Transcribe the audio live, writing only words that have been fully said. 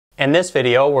In this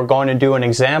video, we're going to do an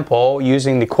example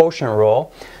using the quotient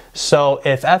rule. So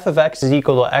if f of x is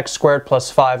equal to x squared plus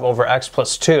 5 over x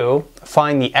plus 2,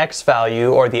 find the x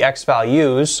value or the x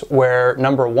values where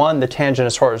number 1, the tangent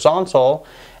is horizontal,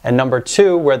 and number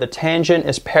 2, where the tangent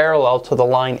is parallel to the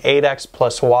line 8x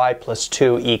plus y plus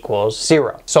 2 equals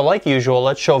 0. So like usual,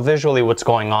 let's show visually what's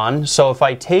going on. So if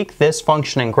I take this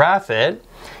function and graph it,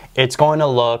 it's going to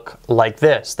look like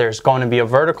this. There's going to be a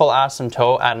vertical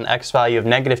asymptote at an x value of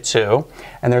 -2,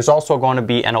 and there's also going to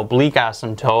be an oblique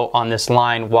asymptote on this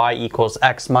line y equals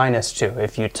x minus 2.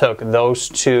 If you took those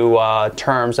two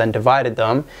terms and divided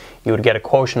them, you would get a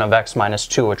quotient of x minus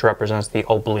 2, which represents the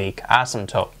oblique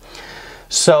asymptote.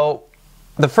 So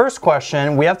the first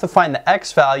question, we have to find the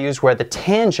x values where the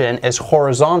tangent is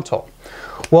horizontal.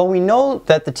 Well, we know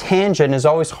that the tangent is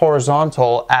always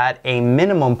horizontal at a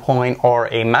minimum point or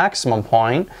a maximum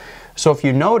point. So if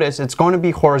you notice, it's going to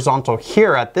be horizontal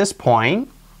here at this point.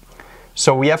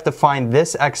 So we have to find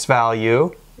this x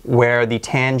value where the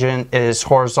tangent is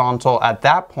horizontal at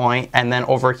that point, and then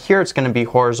over here it's going to be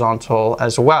horizontal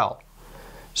as well.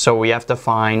 So we have to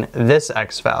find this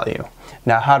x value.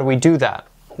 Now, how do we do that?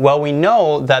 Well, we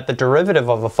know that the derivative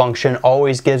of a function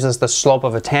always gives us the slope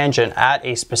of a tangent at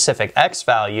a specific x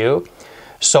value.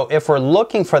 So if we're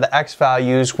looking for the x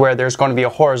values where there's going to be a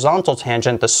horizontal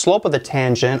tangent, the slope of the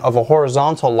tangent of a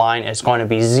horizontal line is going to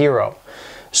be 0.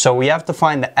 So we have to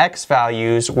find the x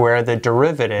values where the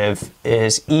derivative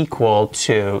is equal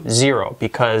to 0,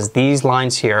 because these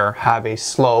lines here have a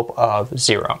slope of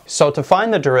 0. So to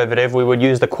find the derivative, we would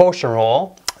use the quotient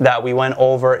rule that we went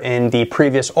over in the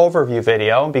previous overview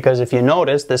video, because if you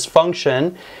notice, this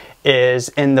function is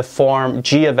in the form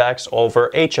g of x over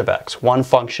h of x, one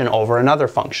function over another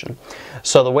function.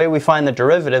 So the way we find the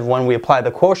derivative when we apply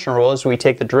the quotient rule is we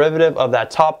take the derivative of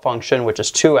that top function, which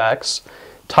is 2x,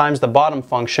 times the bottom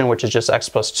function, which is just x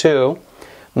plus 2,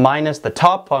 minus the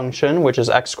top function, which is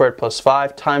x squared plus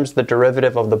 5, times the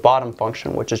derivative of the bottom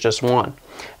function, which is just 1.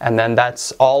 And then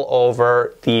that's all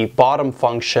over the bottom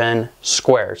function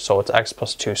squared, so it's x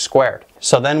plus 2 squared.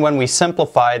 So then when we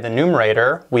simplify the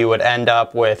numerator, we would end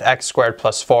up with x squared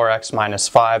plus 4x minus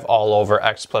 5 all over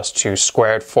x plus 2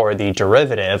 squared for the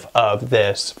derivative of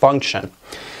this function.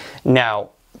 Now,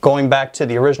 going back to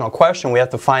the original question, we have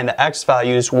to find the x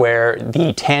values where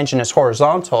the tangent is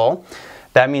horizontal.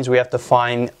 That means we have to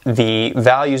find the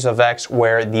values of x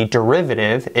where the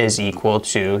derivative is equal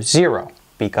to 0,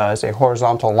 because a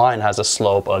horizontal line has a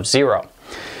slope of 0.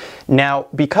 Now,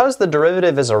 because the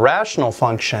derivative is a rational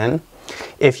function,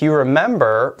 if you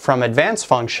remember from advanced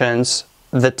functions,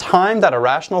 the time that a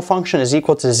rational function is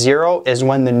equal to 0 is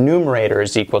when the numerator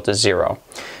is equal to 0.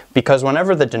 Because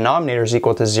whenever the denominator is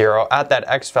equal to 0, at that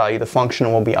x value, the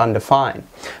function will be undefined.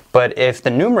 But if the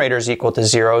numerator is equal to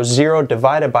 0, 0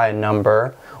 divided by a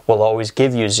number will always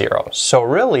give you 0. So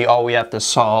really, all we have to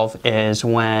solve is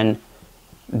when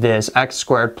this x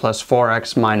squared plus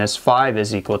 4x minus 5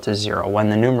 is equal to 0, when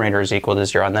the numerator is equal to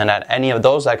 0. And then at any of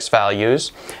those x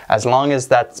values, as long as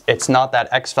it's not that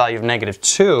x value of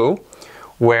 -2,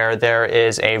 where there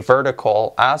is a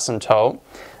vertical asymptote,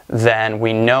 then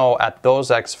we know at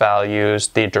those x values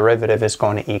the derivative is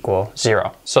going to equal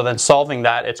 0. So then solving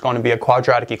that, it's going to be a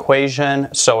quadratic equation,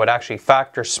 so it actually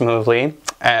factors smoothly,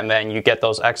 and then you get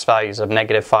those x values of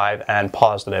 -5 and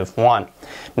 +1.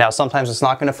 Now sometimes it's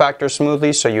not going to factor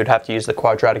smoothly, so you'd have to use the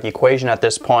quadratic equation at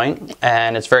this point,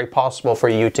 and it's very possible for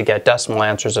you to get decimal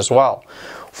answers as well.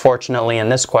 Fortunately, in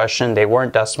this question, they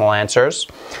weren't decimal answers.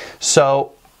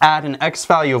 So at an x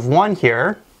value of 1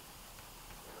 here,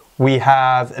 we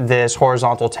have this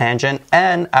horizontal tangent,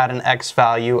 and at an x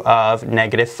value of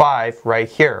 -5 right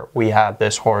here, we have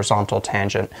this horizontal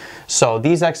tangent. So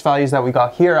these x values that we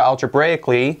got here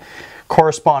algebraically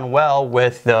correspond well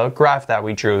with the graph that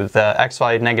we drew. The x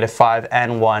value of -5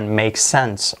 and 1 makes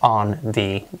sense on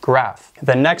the graph.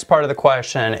 The next part of the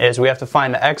question is we have to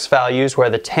find the x values where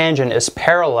the tangent is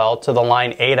parallel to the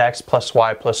line 8x plus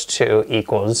y plus 2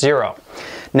 equals 0.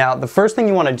 Now, the first thing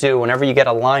you want to do whenever you get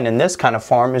a line in this kind of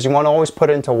form is you want to always put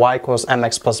it into y equals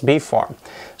mx plus b form.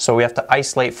 So we have to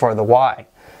isolate for the y.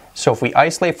 So if we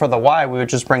isolate for the y, we would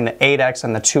just bring the 8x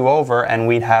and the 2 over, and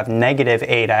we'd have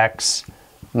 -8x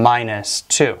minus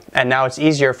 2. And now it's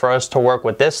easier for us to work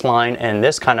with this line in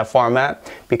this kind of format,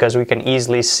 because we can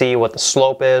easily see what the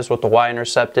slope is, what the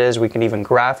y-intercept is. We can even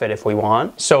graph it if we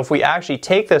want. So if we actually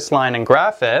take this line and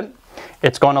graph it,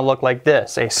 it's going to look like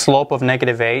this, a slope of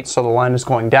 -8, so the line is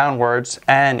going downwards,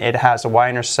 and it has a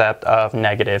y-intercept of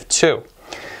 -2.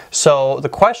 So the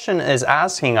question is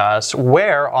asking us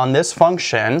where on this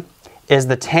function is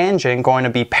the tangent going to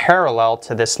be parallel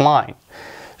to this line.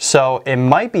 So it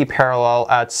might be parallel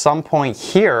at some point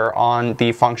here on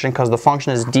the function because the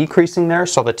function is decreasing there,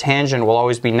 so the tangent will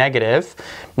always be negative.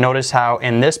 Notice how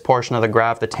in this portion of the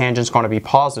graph the tangent is going to be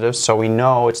positive, so we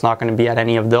know it's not going to be at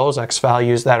any of those x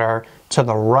values that are to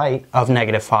the right of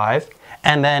 -5.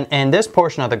 And then in this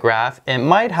portion of the graph, it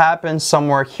might happen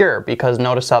somewhere here because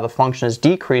notice how the function is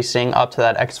decreasing up to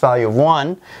that x value of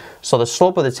 1. So the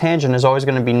slope of the tangent is always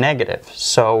going to be negative.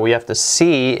 So we have to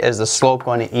see, is the slope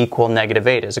going to equal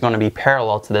 -8? Is it going to be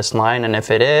parallel to this line? And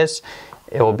if it is,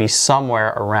 it will be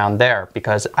somewhere around there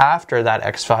because after that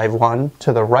x value of 1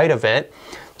 to the right of it,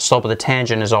 the slope of the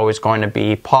tangent is always going to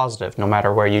be positive no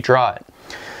matter where you draw it.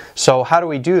 So how do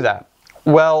we do that?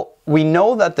 Well, we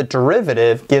know that the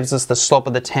derivative gives us the slope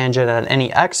of the tangent at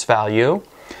any x value.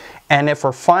 And if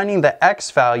we're finding the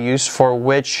x values for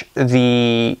which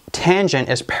the tangent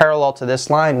is parallel to this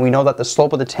line, we know that the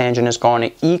slope of the tangent is going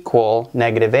to equal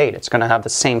 -8. It's going to have the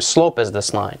same slope as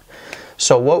this line.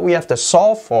 So what we have to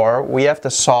solve for, we have to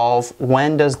solve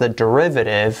when does the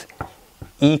derivative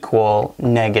equal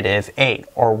 -8,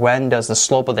 or when does the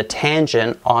slope of the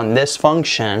tangent on this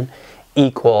function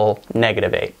equal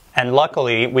 -8. And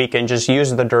luckily, we can just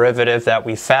use the derivative that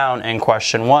we found in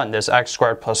question 1, this x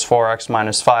squared plus 4x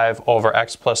minus 5 over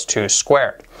x plus 2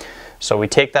 squared. So we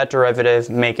take that derivative,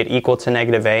 make it equal to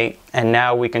 -8, and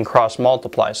now we can cross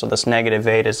multiply. So this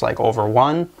 -8 is like over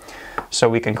 1. So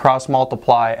we can cross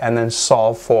multiply and then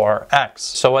solve for x.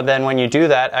 So then when you do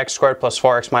that, x squared plus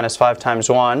 4x minus 5 times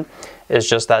 1 is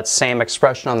just that same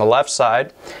expression on the left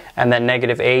side, and then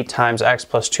 -8 times x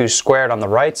plus 2 squared on the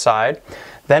right side.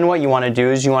 Then what you want to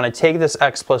do is you want to take this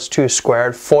x plus 2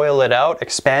 squared, FOIL it out,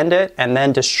 expand it, and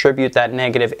then distribute that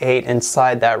 -8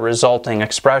 inside that resulting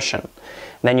expression.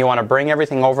 Then you want to bring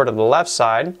everything over to the left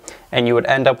side, and you would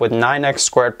end up with 9x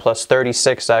squared plus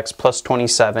 36x plus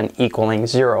 27 equaling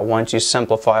 0 once you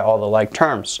simplify all the like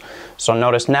terms. So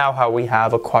notice now how we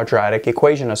have a quadratic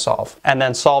equation to solve. And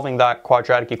then solving that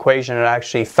quadratic equation, it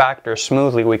actually factors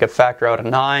smoothly. We could factor out a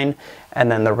 9,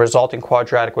 and then the resulting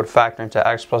quadratic would factor into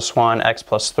x plus 1, x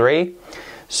plus 3.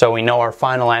 So we know our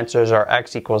final answers are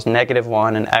x equals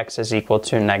 -1 and x is equal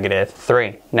to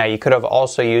 -3. Now you could have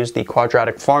also used the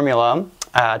quadratic formula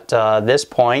at this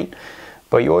point,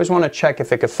 but you always want to check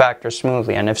if it could factor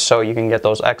smoothly, and if so, you can get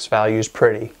those x values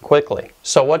pretty quickly.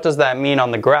 So what does that mean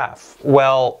on the graph?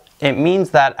 Well, it means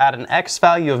that at an x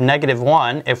value of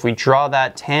 -1, if we draw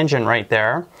that tangent right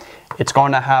there, it's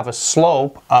going to have a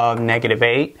slope of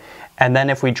 -8, and then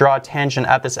if we draw a tangent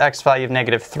at this x value of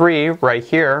 -3 right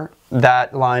here,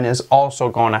 that line is also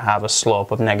going to have a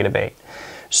slope of -8.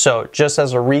 So just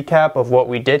as a recap of what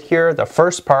we did here, the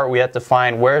first part we had to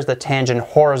find where's the tangent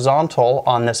horizontal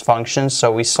on this function,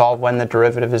 so we solve when the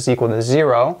derivative is equal to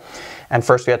 0. And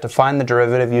first we had to find the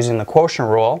derivative using the quotient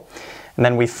rule. And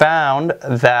then we found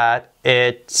that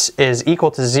it is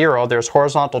equal to 0. There's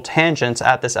horizontal tangents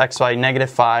at this x value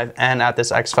 -5 and at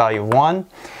this x value of 1.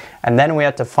 And then we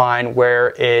had to find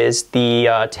where is the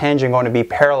tangent going to be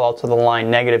parallel to the line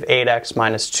 -8x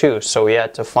minus 2. So we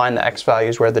had to find the x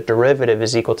values where the derivative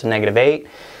is equal to -8.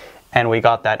 And we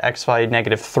got that x value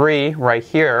 -3 right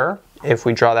here if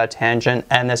we draw that tangent,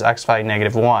 and this x value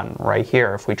 -1 right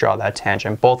here if we draw that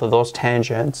tangent. Both of those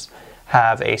tangents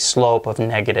have a slope of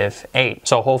 -8.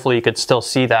 So hopefully you could still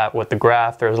see that with the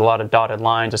graph. There's a lot of dotted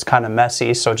lines. It's kind of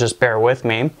messy, so just bear with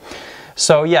me.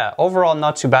 So yeah, overall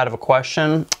not too bad of a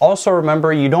question. Also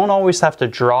remember, you don't always have to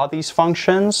draw these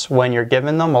functions when you're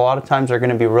given them. A lot of times they're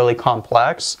going to be really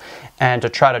complex, and to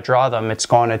try to draw them, it's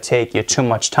going to take you too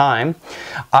much time.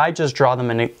 I just draw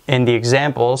them in the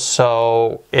examples,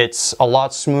 so it's a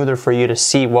lot smoother for you to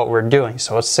see what we're doing,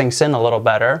 so it sinks in a little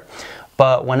better.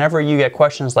 But whenever you get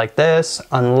questions like this,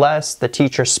 unless the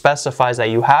teacher specifies that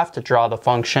you have to draw the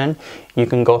function, you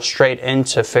can go straight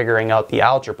into figuring out the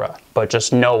algebra. But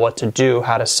just know what to do,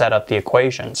 how to set up the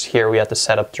equations. Here we have to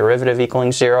set up derivative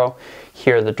equaling 0.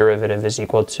 Here the derivative is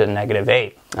equal to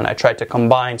 -8. And I tried to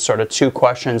combine sort of two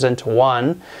questions into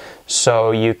one so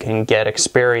you can get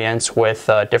experience with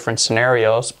different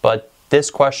scenarios. But this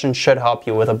question should help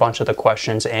you with a bunch of the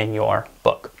questions in your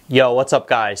book. Yo, what's up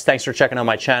guys? Thanks for checking out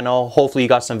my channel. Hopefully you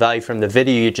got some value from the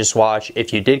video you just watched.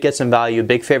 If you did get some value,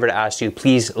 big favor to ask you,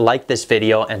 please like this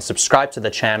video and subscribe to the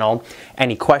channel.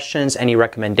 Any questions, any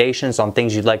recommendations on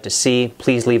things you'd like to see,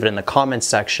 please leave it in the comments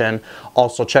section.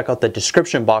 Also check out the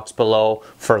description box below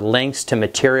for links to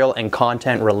material and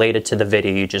content related to the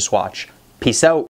video you just watched. Peace out.